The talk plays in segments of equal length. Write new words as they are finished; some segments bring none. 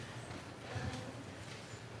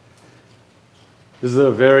This is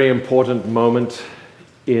a very important moment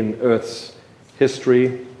in Earth's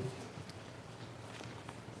history.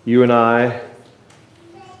 You and I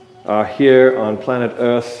are here on planet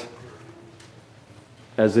Earth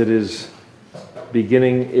as it is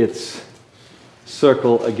beginning its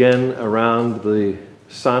circle again around the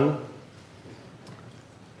sun.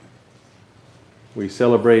 We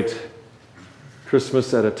celebrate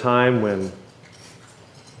Christmas at a time when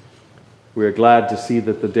we're glad to see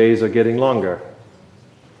that the days are getting longer.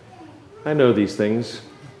 I know these things.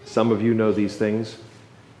 Some of you know these things.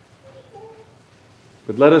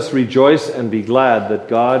 But let us rejoice and be glad that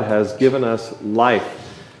God has given us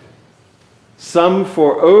life. Some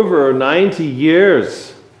for over 90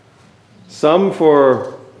 years. Some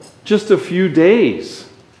for just a few days,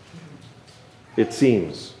 it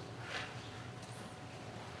seems.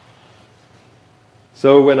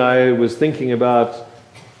 So when I was thinking about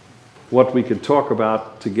what we could talk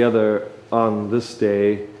about together on this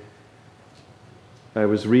day, I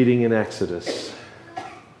was reading in Exodus.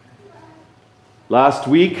 Last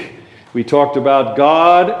week, we talked about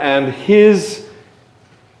God and His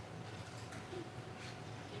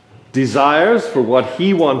desires for what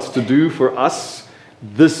He wants to do for us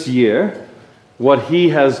this year, what He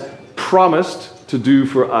has promised to do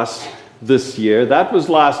for us this year. That was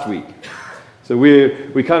last week. So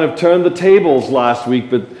we kind of turned the tables last week,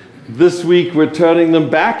 but this week we're turning them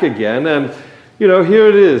back again. And, here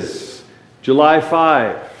it is. July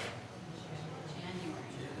 5.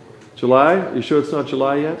 July? You sure it's not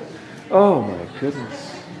July yet? Oh my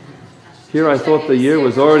goodness. Here I thought the year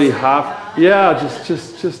was already half. Yeah,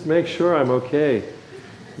 just make sure I'm okay.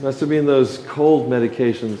 Must have been those cold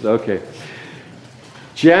medications. Okay.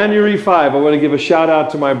 January 5. I want to give a shout out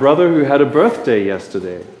to my brother who had a birthday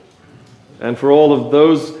yesterday. And for all of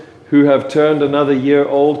those who have turned another year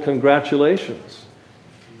old, congratulations.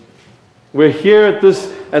 We're here at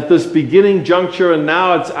this beginning juncture, and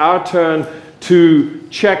now it's our turn to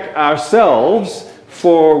check ourselves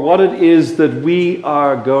for what it is that we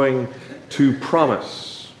are going to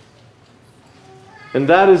promise. And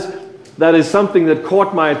that is something that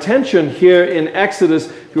caught my attention here in Exodus.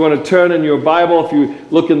 If you want to turn in your Bible, if you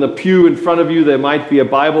look in the pew in front of you, there might be a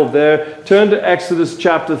Bible there. Turn to Exodus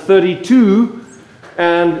chapter 32,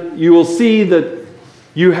 and you will see that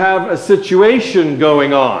you have a situation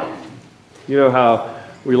going on. You know how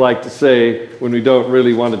we like to say when we don't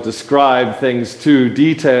really want to describe things too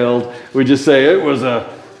detailed, we just say it was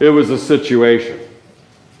a situation.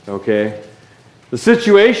 Okay? The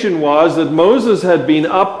situation was that Moses had been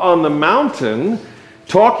up on the mountain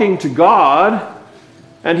talking to God,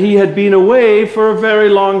 and he had been away for a very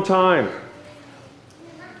long time.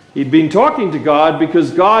 He'd been talking to God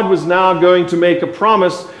because God was now going to make a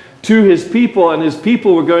promise to his people, and his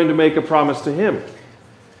people were going to make a promise to him.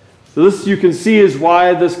 So this, you can see, is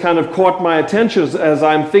why this kind of caught my attention as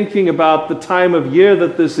I'm thinking about the time of year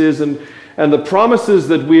that this is and the promises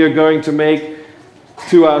that we are going to make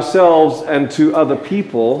to ourselves and to other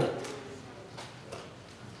people.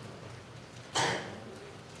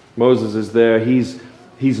 Moses is there.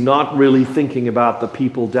 He's not really thinking about the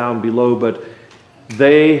people down below, but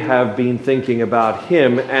they have been thinking about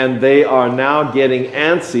him, and they are now getting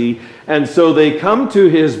antsy. And so they come to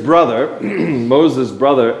his brother, Moses'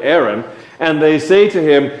 brother Aaron, and they say to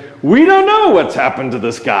him, "We don't know what's happened to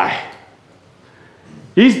this guy.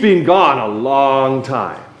 He's been gone a long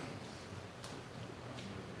time.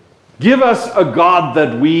 Give us a God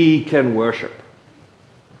that we can worship."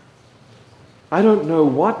 I don't know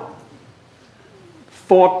what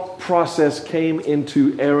thought process came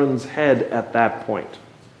into Aaron's head at that point.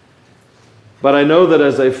 But I know that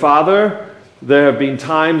as a father, there have been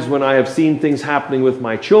times when I have seen things happening with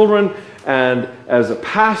my children, and as a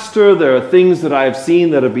pastor, there are things that I have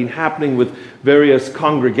seen that have been happening with various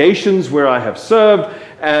congregations where I have served,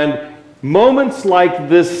 and moments like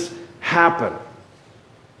this happen,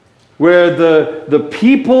 where the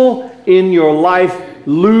people in your life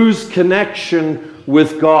lose connection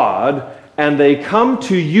with God, and they come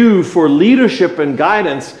to you for leadership and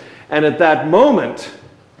guidance, and at that moment,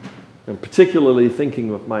 and particularly thinking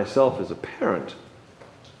of myself as a parent,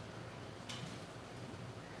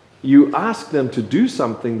 you ask them to do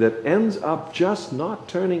something that ends up just not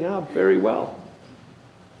turning out very well.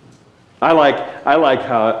 I like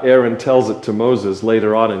how Aaron tells it to Moses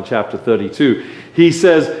later on in chapter 32. He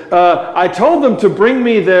says, I told them to bring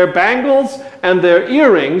me their bangles and their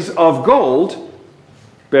earrings of gold.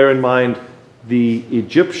 Bear in mind, the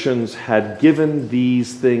Egyptians had given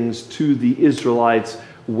these things to the Israelites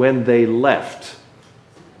when they left.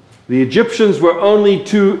 The Egyptians were only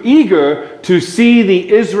too eager to see the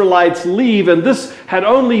Israelites leave, and this had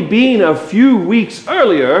only been a few weeks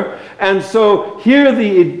earlier. And so here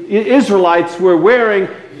the Israelites were wearing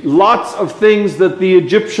lots of things that the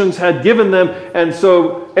Egyptians had given them. And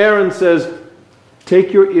so Aaron says,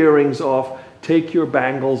 take your earrings off, take your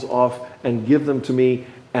bangles off, and give them to me.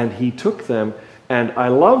 And he took them. And I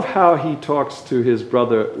love how he talks to his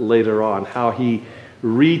brother later on, how he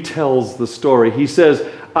retells the story. He says,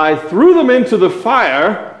 I threw them into the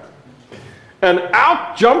fire, and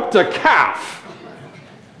out jumped a calf.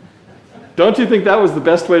 Don't you think that was the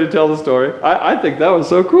best way to tell the story? I think that was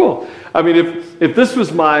so cool. I mean, if this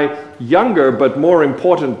was my younger but more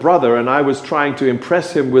important brother, and I was trying to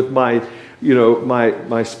impress him with my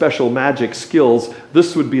special magic skills,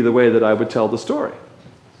 this would be the way that I would tell the story.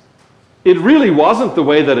 It really wasn't the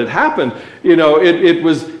way that it happened. It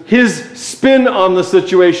was his spin on the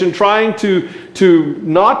situation, trying to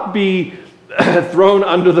not be thrown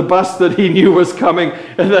under the bus that he knew was coming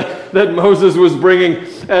and that Moses was bringing.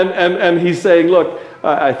 And he's saying, look,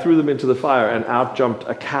 I threw them into the fire, and out jumped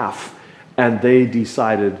a calf, and they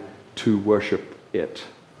decided to worship it.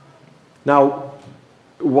 Now,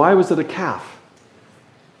 why was it a calf?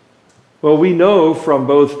 Well, we know from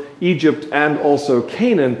both Egypt and also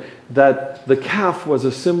Canaan that the calf was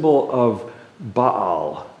a symbol of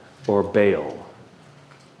Baal or Baal,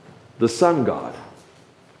 the sun god.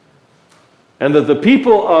 And that the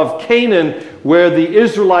people of Canaan, where the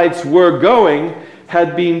Israelites were going,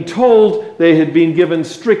 had been told, they had been given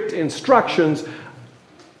strict instructions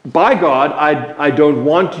by God, I don't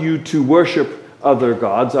want you to worship other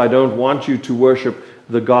gods. I don't want you to worship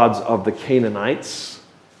the gods of the Canaanites.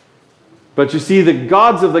 But you see, the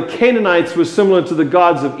gods of the Canaanites were similar to the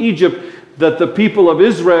gods of Egypt that the people of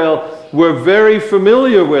Israel were very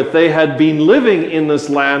familiar with. They had been living in this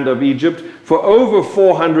land of Egypt for over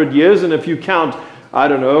 400 years, and if you count, I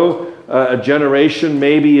don't know, a generation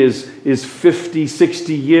maybe is 50,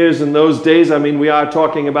 60 years in those days. I mean, we are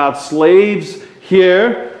talking about slaves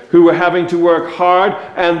here who were having to work hard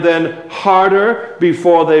and then harder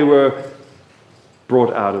before they were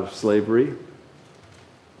brought out of slavery.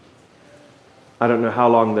 I don't know how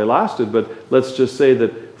long they lasted, but let's just say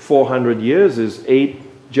that 400 years is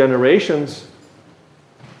 8 generations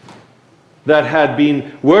that had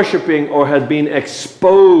been worshiping or had been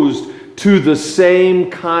exposed to the same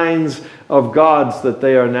kinds of gods that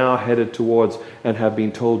they are now headed towards and have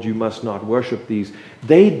been told you must not worship these.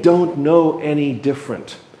 They don't know any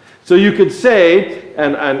different. So you could say,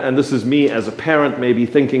 and this is me as a parent maybe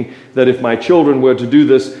thinking that if my children were to do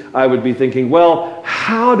this, I would be thinking, well,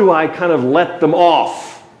 how do I kind of let them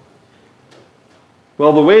off?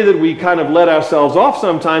 Well, the way that we kind of let ourselves off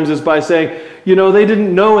sometimes is by saying, they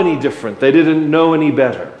didn't know any different. They didn't know any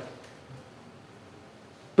better.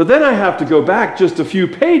 But then I have to go back just a few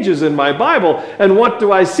pages in my Bible, and what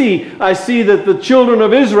do I see? I see that the children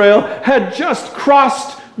of Israel had just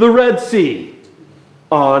crossed the Red Sea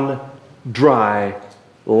on dry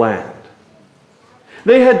land.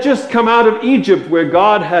 They had just come out of Egypt, where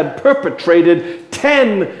God had perpetrated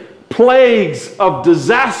 10 plagues of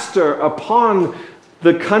disaster upon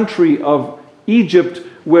the country of Egypt,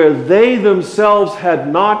 where they themselves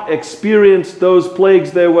had not experienced those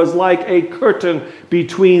plagues. There was like a curtain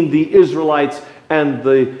between the Israelites and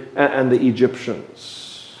the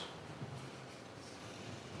Egyptians.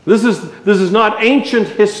 This is not ancient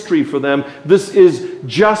history for them. This is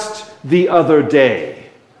just the other day.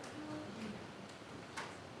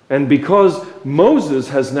 And because Moses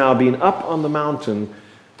has now been up on the mountain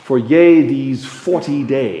for these 40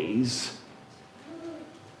 days,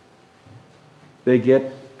 they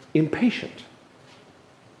get impatient.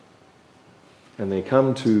 And they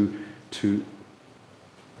come to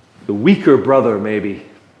the weaker brother, maybe.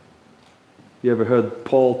 You ever heard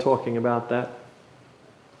Paul talking about that?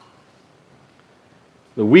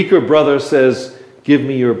 The weaker brother says, give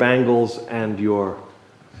me your bangles and your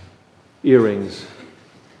earrings.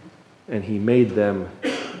 And he made them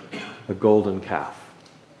a golden calf.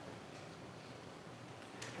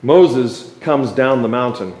 Moses comes down the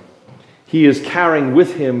mountain. He is carrying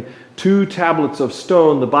with him 2 tablets of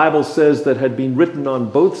stone, the Bible says, that had been written on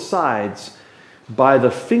both sides by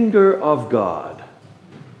the finger of God.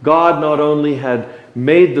 God not only had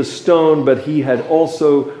made the stone, but he had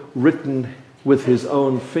also written with his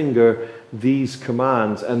own finger these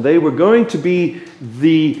commands. And they were going to be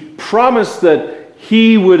the promise that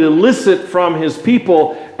he would elicit from his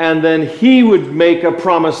people, and then he would make a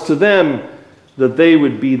promise to them that they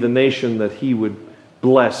would be the nation that he would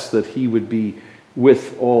bless, that he would be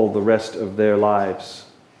with all the rest of their lives.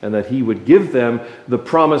 and that he would give them the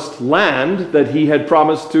promised land that he had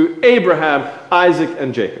promised to Abraham, Isaac,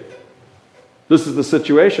 and Jacob. This is the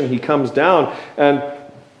situation. He comes down and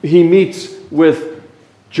he meets with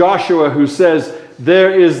Joshua, who says,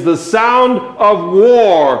 "There is the sound of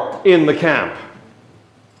war in the camp."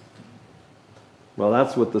 Well,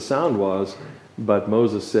 that's what the sound was, but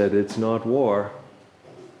Moses said, "It's not war."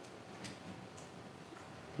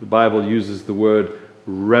 The Bible uses the word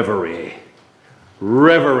reverie.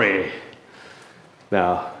 Reverie.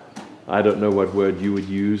 Now, I don't know what word you would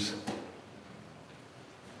use,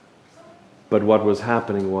 but what was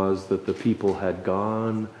happening was that the people had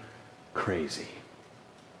gone crazy.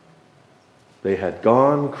 They had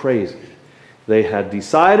gone crazy. They had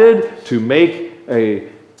decided to make a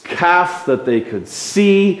calf that they could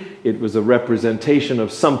see. It was a representation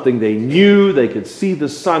of something they knew. They could see the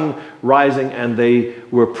sun rising, and they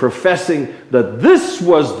were professing that this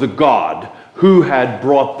was the God who had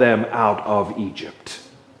brought them out of Egypt.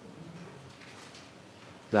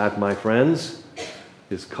 That, my friends,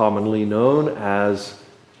 is commonly known as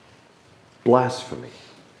blasphemy.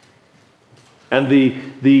 And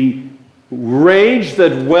the rage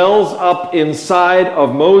that wells up inside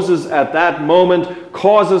of Moses at that moment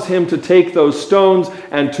causes him to take those stones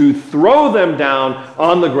and to throw them down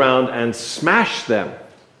on the ground and smash them.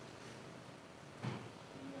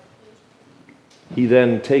 He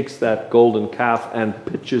then takes that golden calf and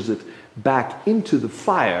pitches it back into the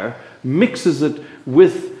fire, mixes it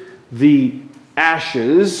with the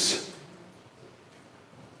ashes,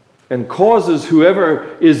 and causes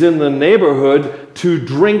whoever is in the neighborhood to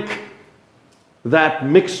drink that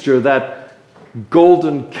mixture, that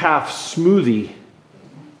golden calf smoothie.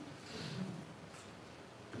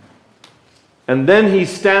 And then he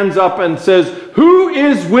stands up and says, "Who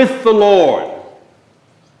is with the Lord?"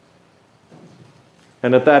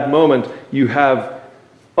 And at that moment, you have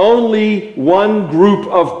only one group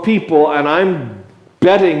of people, and I'm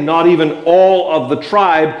betting not even all of the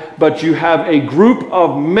tribe, but you have a group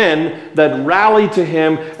of men that rally to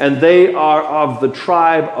him, and they are of the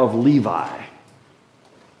tribe of Levi.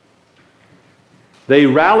 They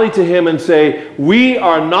rally to him and say, "We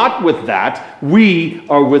are not with that, we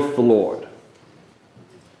are with the Lord."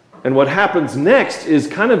 And what happens next is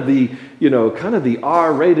kind of the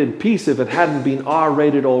R-rated piece. If it hadn't been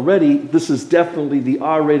R-rated already, this is definitely the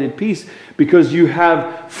R-rated piece, because you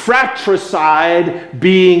have fratricide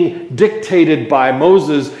being dictated by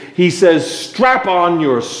Moses. He says, "Strap on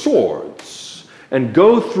your swords and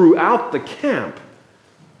go throughout the camp.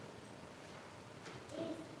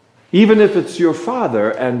 Even if it's your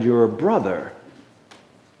father and your brother,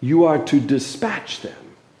 you are to dispatch them."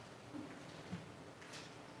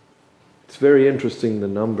 It's very interesting, the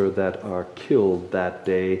number that are killed that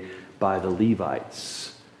day by the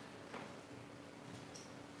Levites.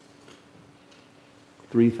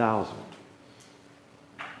 3,000.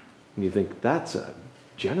 And you think, that's a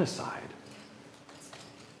genocide.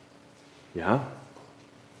 Yeah?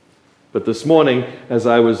 But this morning, as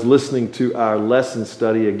I was listening to our lesson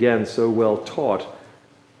study again, so well taught,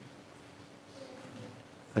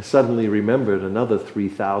 I suddenly remembered another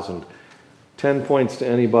 3,000. 10 points to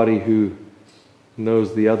anybody who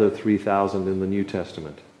knows the other 3,000 in the New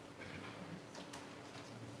Testament.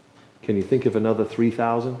 Can you think of another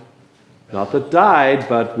 3,000? Not that died,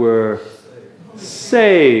 but were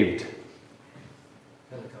saved.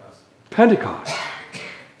 Pentecost.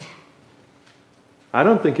 I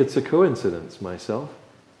don't think it's a coincidence myself.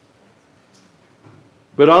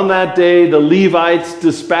 But on that day, the Levites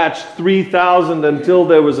dispatched 3,000 until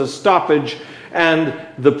there was a stoppage and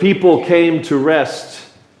the people came to rest.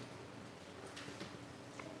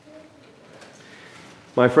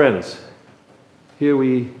 My friends, here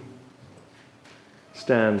we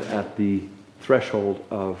stand at the threshold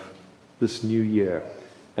of this new year,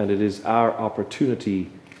 and it is our opportunity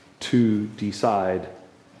to decide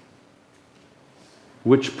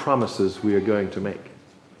which promises we are going to make.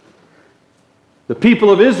 The people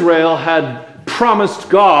of Israel had promised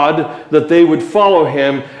God that they would follow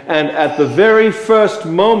him, and at the very first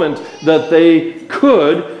moment that they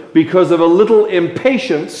could, because of a little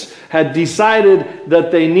impatience, had decided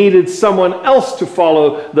that they needed someone else to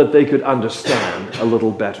follow that they could understand a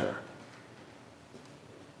little better.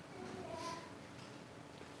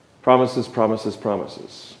 Promises, promises,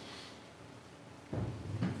 promises.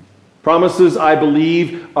 Promises, I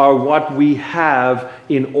believe, are what we have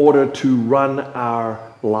in order to run our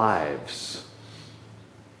lives.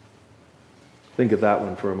 Think of that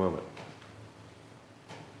one for a moment.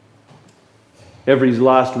 Every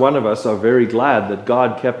last one of us are very glad that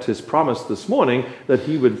God kept his promise this morning that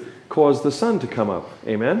he would cause the sun to come up.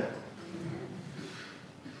 Amen?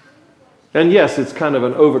 And yes, it's kind of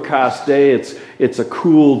an overcast day. It's a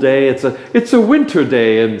cool day. It's a winter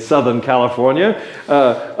day in Southern California.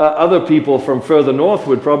 Other people from further north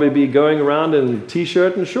would probably be going around in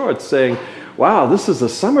t-shirt and shorts saying, wow, this is a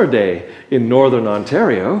summer day in Northern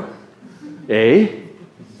Ontario. Eh?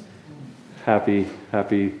 Happy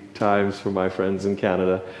times for my friends in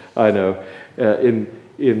Canada. I know.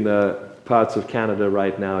 In parts of Canada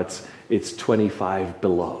right now, it's 25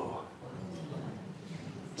 below.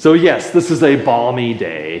 So yes, this is a balmy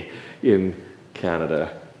day in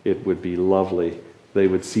Canada. It would be lovely. They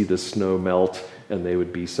would see the snow melt and they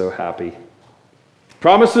would be so happy.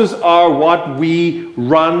 Promises are what we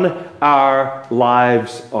run our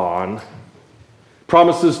lives on.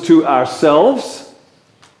 Promises to ourselves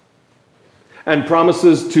and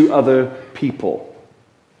promises to other people.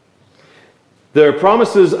 There are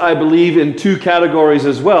promises, I believe, in two categories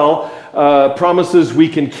as well. Promises we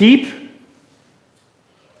can keep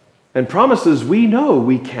and promises we know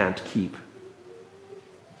we can't keep,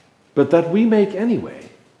 but that we make anyway.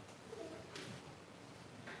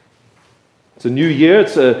 It's a new year.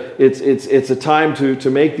 It's a time to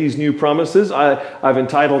make these new promises. I've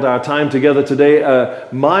entitled our time together today,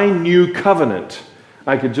 My New Covenant.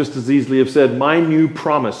 I could just as easily have said, My New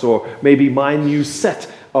Promise, or maybe My New Set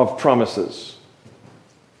of Promises.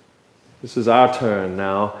 This is our turn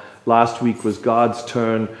now. Last week was God's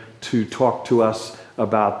turn to talk to us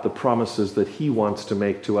about the promises that He wants to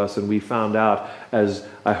make to us, and we found out, as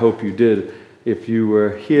I hope you did, if you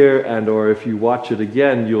were here and or if you watch it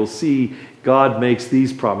again, you'll see God makes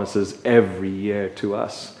these promises every year to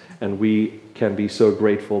us, and we can be so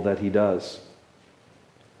grateful that He does.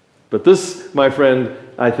 But this, my friend,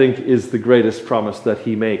 I think is the greatest promise that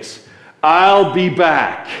He makes. I'll be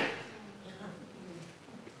back.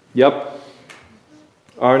 Yep.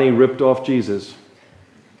 Arnie ripped off Jesus.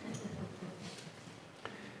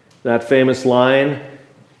 That famous line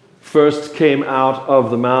first came out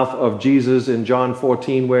of the mouth of Jesus in John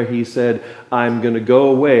 14, where He said, I'm going to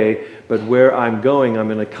go away, but where I'm going, I'm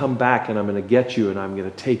going to come back and I'm going to get you and I'm going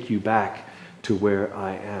to take you back to where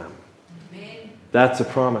I am. Amen. That's a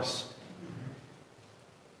promise.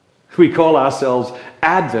 We call ourselves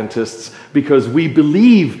Adventists because we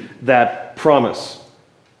believe that promise.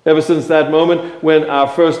 Ever since that moment when our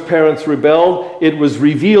first parents rebelled, it was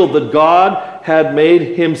revealed that God had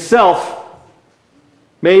made Himself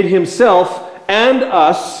and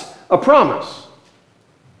us a promise.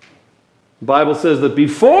 The Bible says that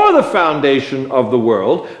before the foundation of the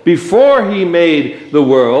world, before He made the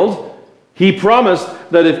world, He promised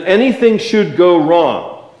that if anything should go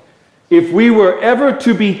wrong, if we were ever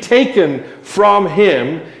to be taken from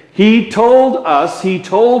Him, He told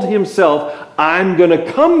Himself, I'm going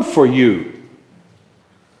to come for you.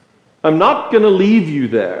 I'm not going to leave you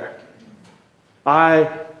there.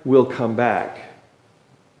 I will come back.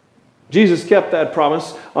 Jesus kept that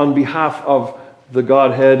promise on behalf of the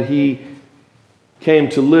Godhead. He came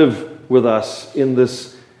to live with us in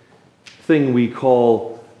this thing we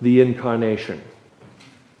call the incarnation.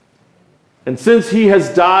 And since He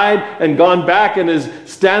has died and gone back and is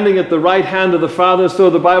standing at the right hand of the Father, so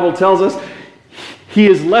the Bible tells us, He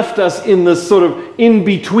has left us in this sort of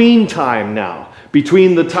in-between time now,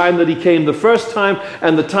 between the time that He came the first time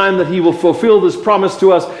and the time that He will fulfill this promise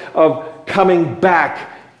to us of coming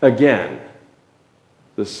back again.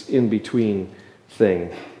 This in-between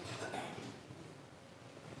thing.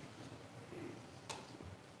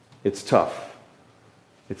 It's tough.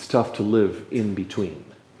 It's tough to live in between.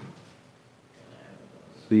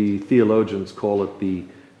 The theologians call it the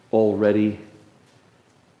already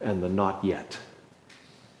and the not yet.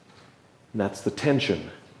 And that's the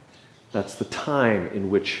tension. That's the time in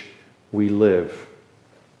which we live.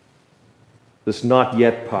 This not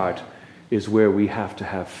yet part is where we have to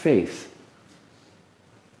have faith,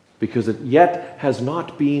 because it yet has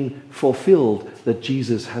not been fulfilled that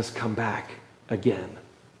Jesus has come back again.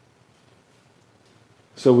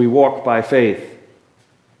 So we walk by faith.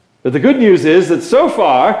 But the good news is that so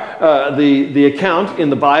far, the account in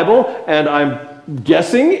the Bible, and I'm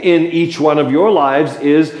guessing in each one of your lives,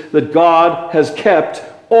 is that God has kept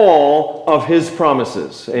all of His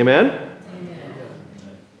promises. Amen? Amen.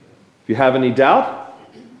 If you have any doubt,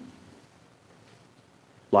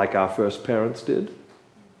 like our first parents did,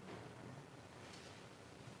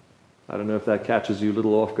 I don't know if that catches you a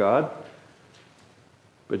little off guard,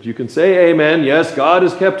 but you can say amen. Yes, God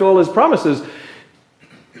has kept all His promises.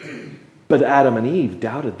 But Adam and Eve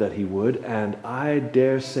doubted that He would, and I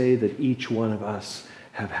dare say that each one of us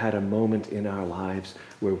have had a moment in our lives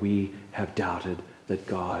where we have doubted that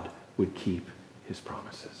God would keep His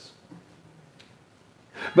promises.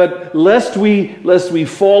 But lest we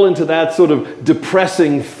fall into that sort of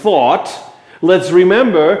depressing thought, let's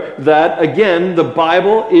remember that, again, the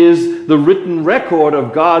Bible is the written record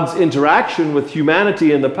of God's interaction with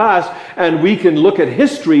humanity in the past, and we can look at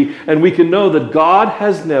history and we can know that God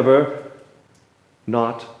has never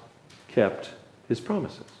not kept his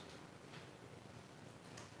promises.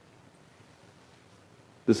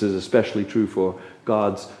 This is especially true for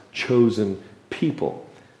God's chosen people.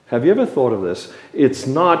 Have you ever thought of this? It's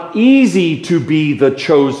not easy to be the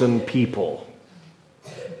chosen people.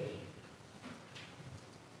 Have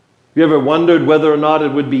you ever wondered whether or not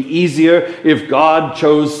it would be easier if God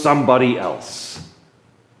chose somebody else?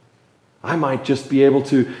 I might just be able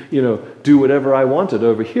to, do whatever I wanted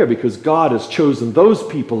over here because God has chosen those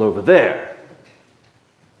people over there.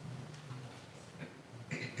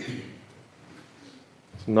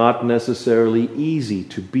 It's not necessarily easy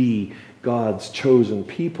to be God's chosen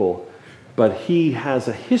people, but he has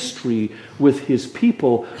a history with his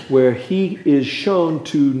people where he is shown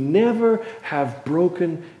to never have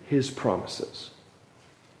broken his promises.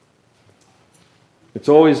 It's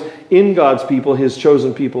always in God's people, his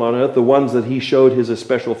chosen people on earth, the ones that he showed his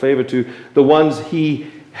especial favor to, the ones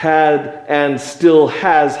he had and still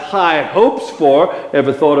has high hopes for.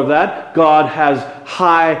 Ever thought of that? God has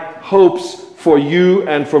high hopes for you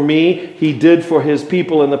and for me. He did for his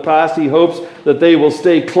people in the past. He hopes that they will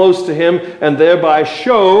stay close to him and thereby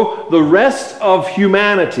show the rest of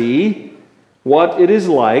humanity what it is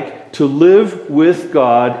like to live with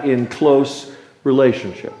God in close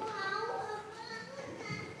relationship.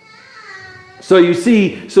 So you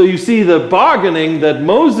see the bargaining that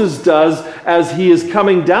Moses does as he is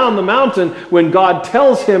coming down the mountain when God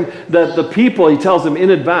tells him that the people, he tells him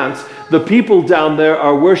in advance, the people down there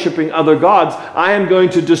are worshiping other gods. I am going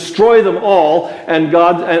to destroy them all. And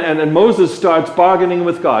God and Moses starts bargaining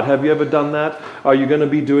with God. Have you ever done that? Are you going to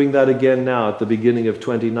be doing that again now at the beginning of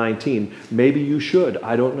 2019? Maybe you should.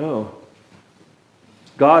 I don't know.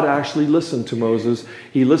 God actually listened to Moses.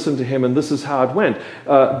 He listened to him, and this is how it went.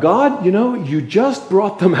 God, you just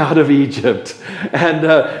brought them out of Egypt. And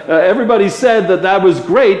everybody said that was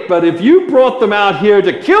great, but if you brought them out here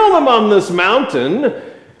to kill them on this mountain,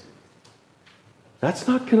 that's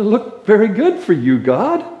not going to look very good for you,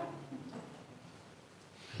 God.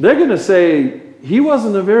 They're going to say, he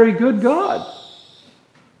wasn't a very good God.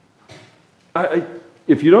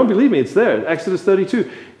 If you don't believe me, it's there, Exodus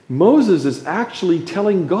 32. Moses is actually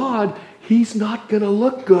telling God he's not going to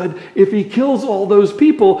look good if he kills all those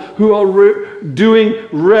people who are doing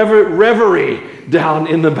reverie down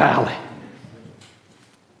in the valley.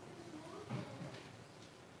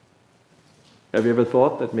 Have you ever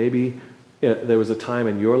thought that maybe there was a time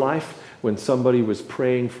in your life when somebody was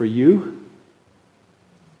praying for you?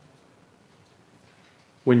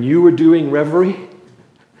 When you were doing reverie?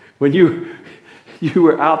 When you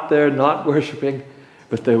were out there not worshiping?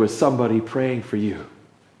 But there was somebody praying for you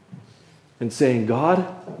and saying, God,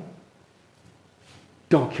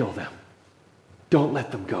 don't kill them. Don't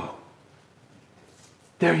let them go.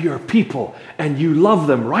 They're your people and you love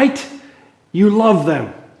them, right? You love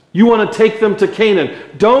them. You want to take them to Canaan.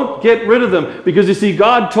 Don't get rid of them. Because you see,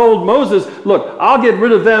 God told Moses, look, I'll get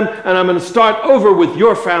rid of them and I'm going to start over with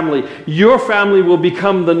your family. Your family will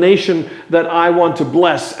become the nation that I want to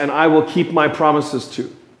bless and I will keep my promises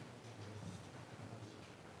to.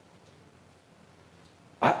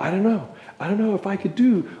 I don't know. I don't know if I could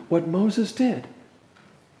do what Moses did.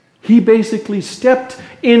 He basically stepped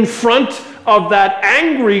in front of that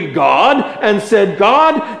angry God and said,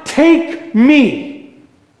 God, take me.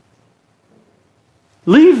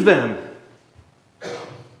 Leave them.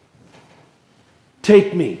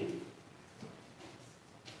 Take me.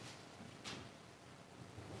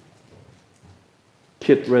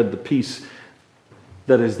 Kit read the piece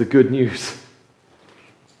that is the good news.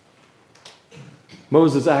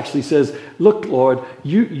 Moses actually says, look, Lord,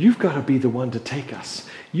 you've got to be the one to take us.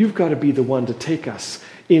 You've got to be the one to take us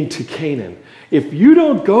into Canaan. If you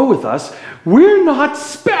don't go with us, we're not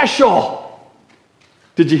special.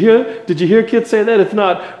 Did you hear Kit say that? If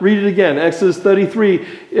not, read it again. Exodus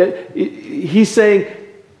 33. He's saying,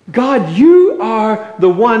 God, you are the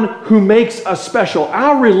one who makes us special.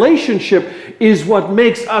 Our relationship is what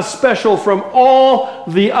makes us special from all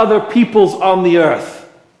the other peoples on the earth.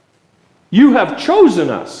 You have chosen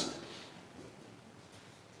us.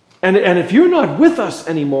 And if you're not with us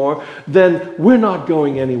anymore, then we're not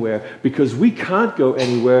going anywhere, because we can't go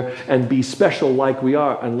anywhere and be special like we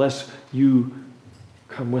are unless you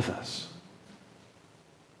come with us.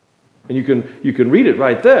 And you can read it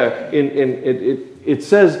right there. It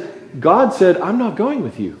says, God said, I'm not going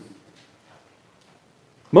with you.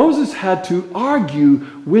 Moses had to argue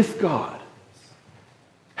with God,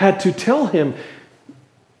 had to tell him,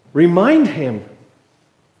 remind him,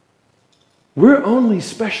 we're only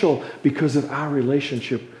special because of our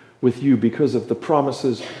relationship with you, because of the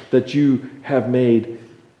promises that you have made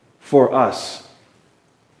for us.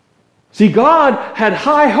 See, God had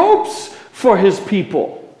high hopes for his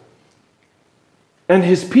people, and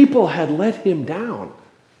his people had let him down.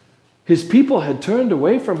 His people had turned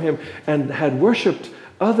away from him and had worshipped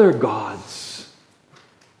other gods.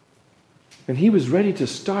 And he was ready to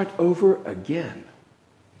start over again.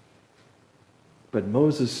 But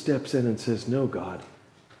Moses steps in and says, no, God,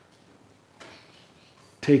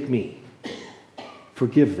 take me.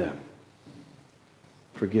 Forgive them.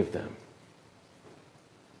 Forgive them.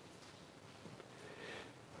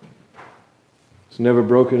 He's never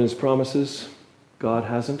broken his promises. God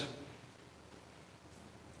hasn't.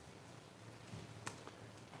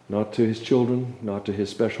 Not to his children, not to his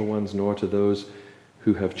special ones, nor to those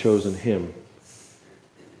who have chosen him.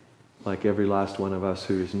 Like every last one of us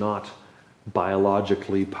who is not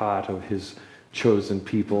biologically part of his chosen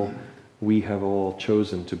people, we have all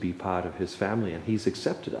chosen to be part of his family, and he's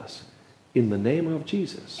accepted us in the name of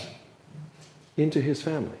Jesus into his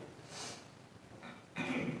family.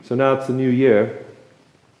 So now it's the new year.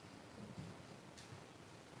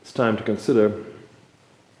 It's time to consider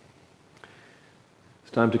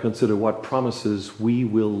what promises we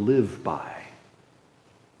will live by.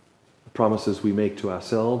 The promises we make to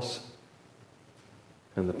ourselves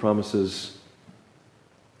and the promises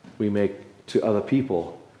we make to other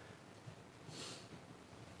people.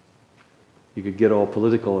 You could get all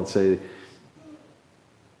political and say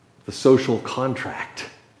the social contract.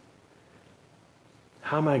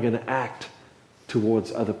 How am I going to act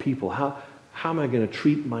towards other people? How am I going to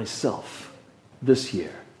treat myself this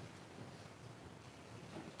year?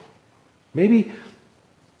 Maybe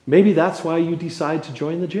that's why you decide to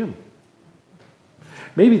join the gym.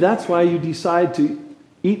 Maybe that's why you decide to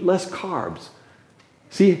eat less carbs.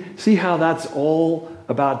 See how that's all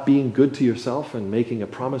about being good to yourself and making a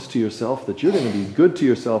promise to yourself that you're going to be good to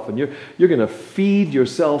yourself and you're going to feed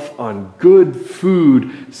yourself on good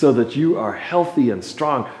food so that you are healthy and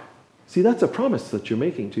strong. See, that's a promise that you're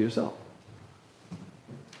making to yourself.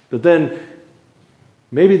 But then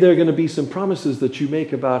maybe there are going to be some promises that you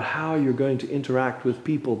make about how you're going to interact with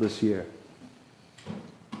people this year.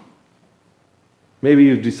 Maybe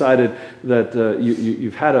you've decided that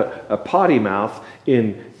you've had a potty mouth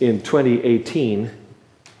in 2018,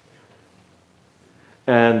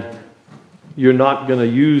 and you're not going to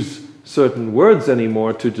use certain words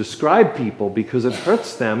anymore to describe people because it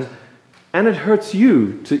hurts them, and it hurts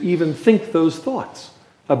you to even think those thoughts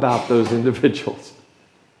about those individuals.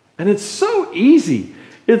 And it's so easy.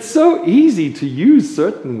 It's so easy to use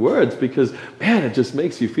certain words because, man, it just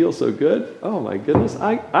makes you feel so good. Oh my goodness,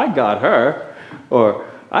 I got her. Or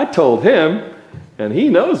I told him, and he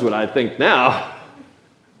knows what I think now.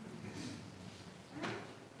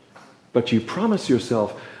 But you promise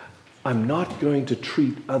yourself, I'm not going to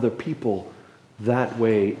treat other people that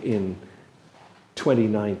way in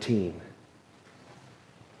 2019.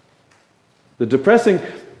 The depressing,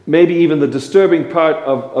 maybe even the disturbing part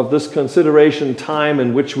of this consideration time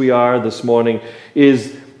in which we are this morning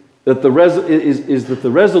is that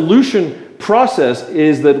the resolution process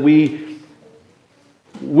is that we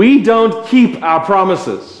don't keep our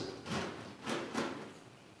promises.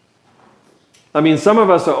 I mean, some of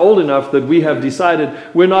us are old enough that we have decided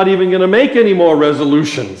we're not even going to make any more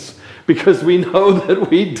resolutions because we know that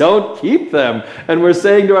we don't keep them. And we're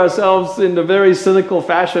saying to ourselves in a very cynical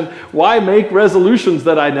fashion, why make resolutions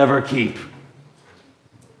that I never keep?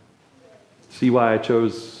 See why I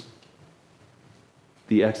chose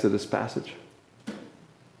the Exodus passage?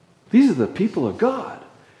 These are the people of God.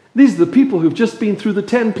 These are the people who've just been through the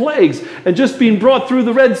 10 plagues and just been brought through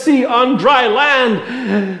the Red Sea on dry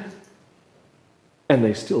land. And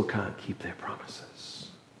they still can't keep their promises.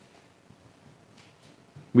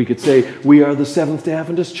 We could say, we are the Seventh-day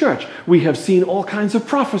Adventist Church. We have seen all kinds of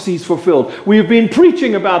prophecies fulfilled. We have been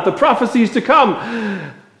preaching about the prophecies to come.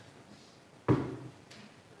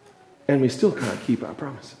 And we still can't keep our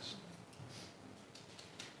promises.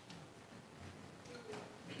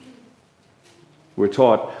 We're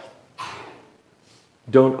taught,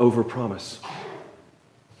 don't overpromise.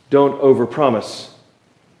 Don't overpromise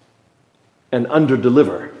and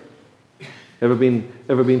underdeliver. Ever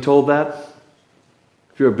been told that?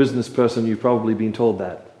 If you're a business person, you've probably been told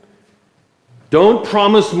that. Don't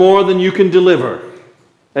promise more than you can deliver.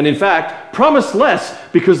 And in fact, promise less,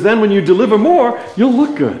 because then when you deliver more, you'll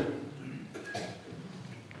look good.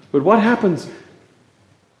 But what happens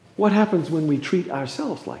What happens when we treat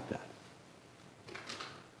ourselves like that?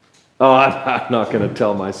 Oh, I'm not going to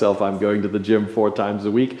tell myself I'm going to the gym 4 times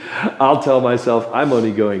a week. I'll tell myself I'm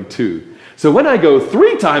only going 2. So when I go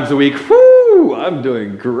 3 times a week, whoo, I'm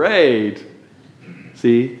doing great.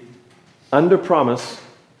 See, under promise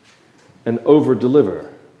and over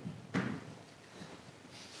deliver.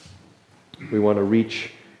 We want to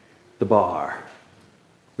reach the bar.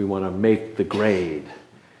 We want to make the grade.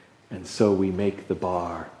 And so we make the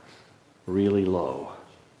bar really low.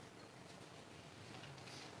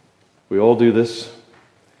 We all do this.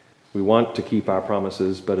 We want to keep our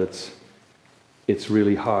promises, but it's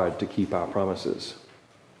really hard to keep our promises.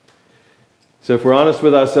 So if we're honest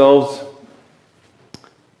with ourselves,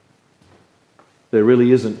 there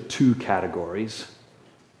really isn't 2 categories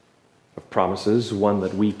of promises, one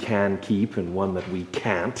that we can keep and one that we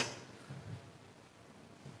can't.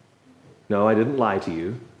 No, I didn't lie to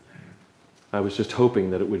you. I was just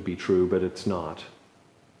hoping that it would be true, but it's not.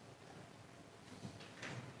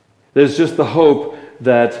 There's just the hope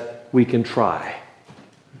that we can try,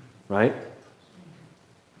 right?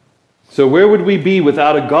 So where would we be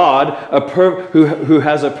without a God who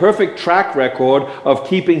has a perfect track record of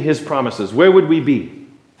keeping his promises? Where would we be?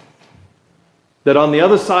 That on the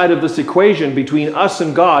other side of this equation between us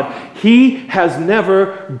and God, he has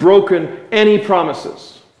never broken any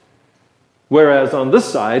promises. Whereas on this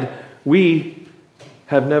side, we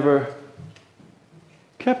have never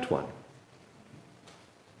kept one.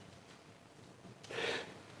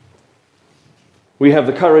 We have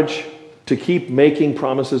the courage to keep making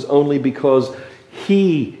promises only because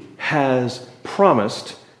he has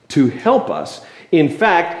promised to help us. In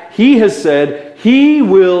fact, he has said he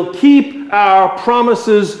will keep our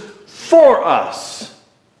promises for us.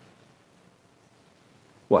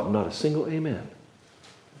 What, not a single amen?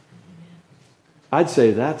 I'd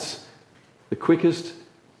say that's the quickest,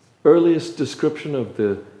 earliest description of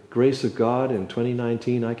the grace of God in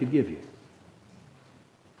 2019 I could give you.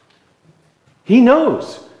 He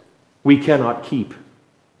knows we cannot keep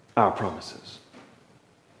our promises.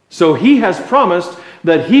 So he has promised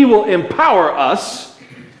that he will empower us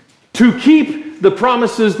to keep the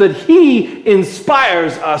promises that he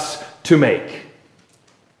inspires us to make.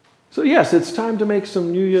 So yes, it's time to make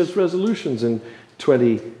some New Year's resolutions in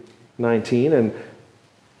 2019, and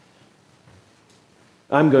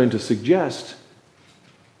I'm going to suggest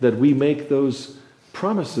that we make those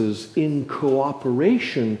promises in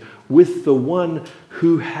cooperation with the one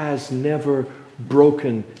who has never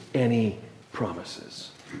broken any promises.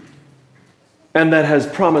 And that has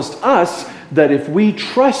promised us that if we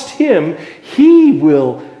trust him, he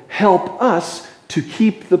will help us to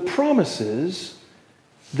keep the promises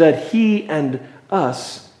that he and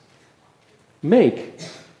us make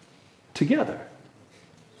together.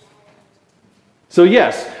 So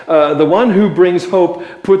yes, the one who brings hope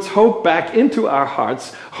puts hope back into our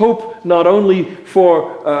hearts. Hope not only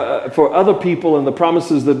for other people and the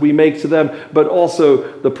promises that we make to them, but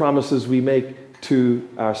also the promises we make to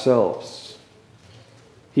ourselves.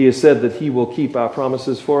 He has said that he will keep our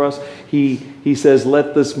promises for us. He says,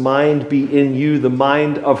 let this mind be in you, the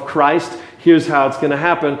mind of Christ. Here's how it's going to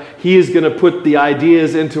happen. He is going to put the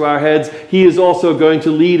ideas into our heads. He is also going to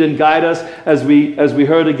lead and guide us. As we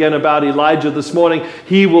heard again about Elijah this morning,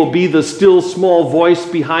 he will be the still small voice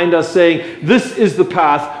behind us saying, this is the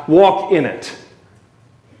path, walk in it.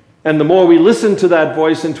 And the more we listen to that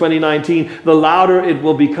voice in 2019, the louder it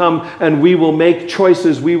will become, and we will make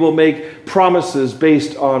choices, we will make promises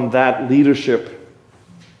based on that leadership.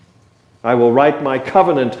 I will write my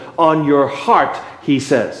covenant on your heart, he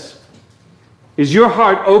says. Is your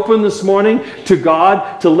heart open this morning to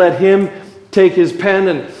God to let him take his pen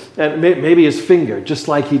and maybe his finger, just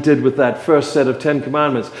like he did with that first set of 10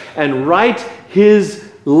 commandments, and write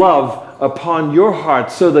his love upon your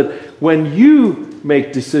heart so that when you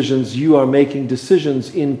make decisions, you are making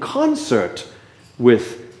decisions in concert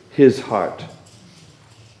with his heart?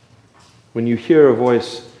 When you hear a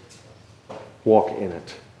voice, walk in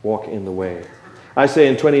it. Walk in the way. I say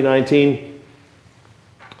in 2019,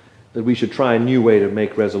 that we should try a new way to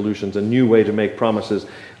make resolutions, a new way to make promises.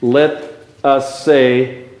 Let us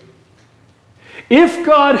say, if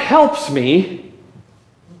God helps me, ...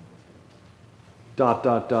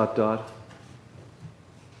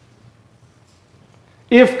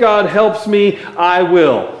 If God helps me, I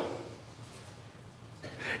will.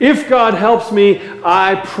 If God helps me,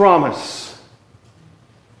 I promise.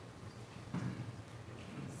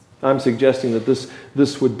 I'm suggesting that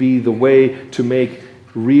this would be the way to make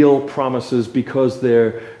real promises, because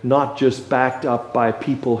they're not just backed up by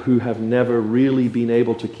people who have never really been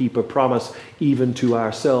able to keep a promise even to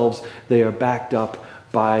ourselves. They are backed up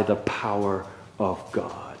by the power of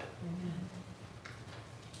God.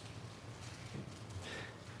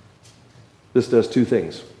 This does two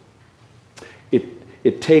things.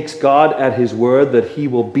 It takes God at His word that He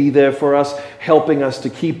will be there for us, helping us to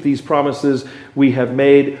keep these promises we have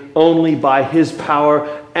made only by His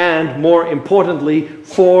power and, more importantly,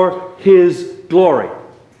 for His glory.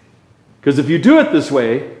 Because if you do it this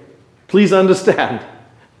way, please understand,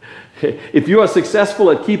 if you are successful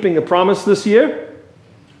at keeping a promise this year,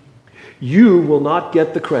 you will not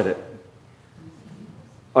get the credit.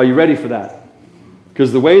 Are you ready for that?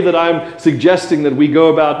 Because the way that I'm suggesting that we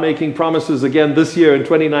go about making promises again this year in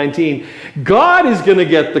 2019, God is going to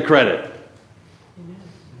get the credit.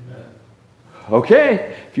 Amen.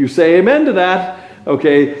 Okay, if you say amen to that,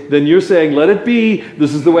 okay, then you're saying, let it be.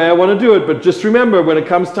 This is the way I want to do it. But just remember, when it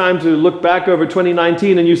comes time to look back over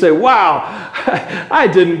 2019 and you say, wow, I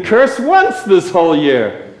didn't curse once this whole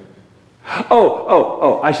year.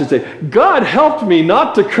 I should say, God helped me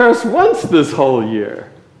not to curse once this whole year.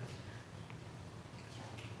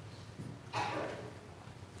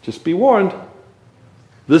 Just be warned.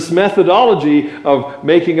 This methodology of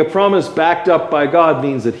making a promise backed up by God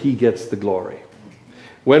means that He gets the glory.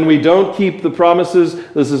 When we don't keep the promises,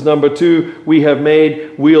 this is number 2, we have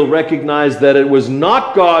made, we'll recognize that it was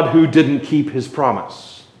not God who didn't keep His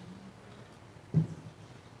promise.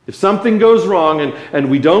 If something goes wrong and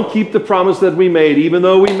we don't keep the promise that we made, even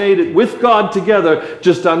though we made it with God together,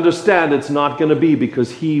 just understand it's not going to be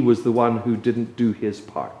because He was the one who didn't do His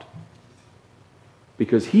part.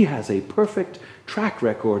 Because He has a perfect track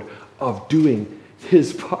record of doing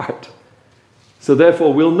His part. So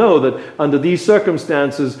therefore, we'll know that under these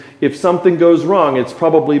circumstances, if something goes wrong, it's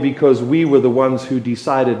probably because we were the ones who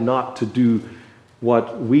decided not to do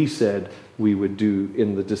what we said we would do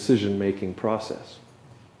in the decision-making process.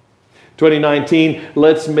 2019,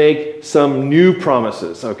 let's make some new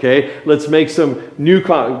promises, okay? Let's make some new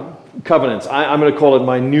covenants. I'm going to call it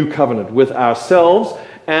my new covenant with ourselves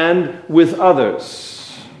and with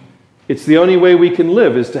others. It's the only way we can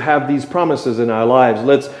live is to have these promises in our lives.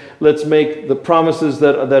 Let's make the promises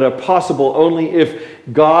that are possible only if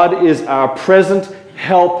God is our present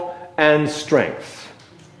help and strength.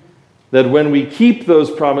 That when we keep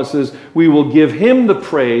those promises, we will give Him the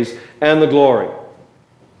praise and the glory.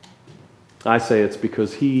 I say it's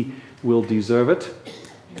because He will deserve it,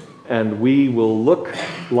 and we will look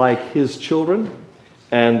like His children,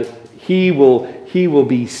 and He will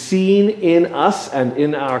be seen in us and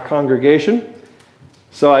in our congregation.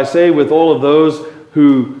 So I say with all of those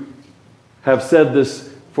who have said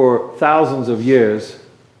this for thousands of years,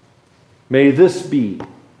 may this be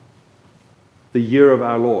the year of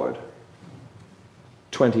our Lord,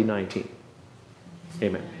 2019.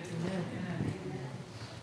 Amen.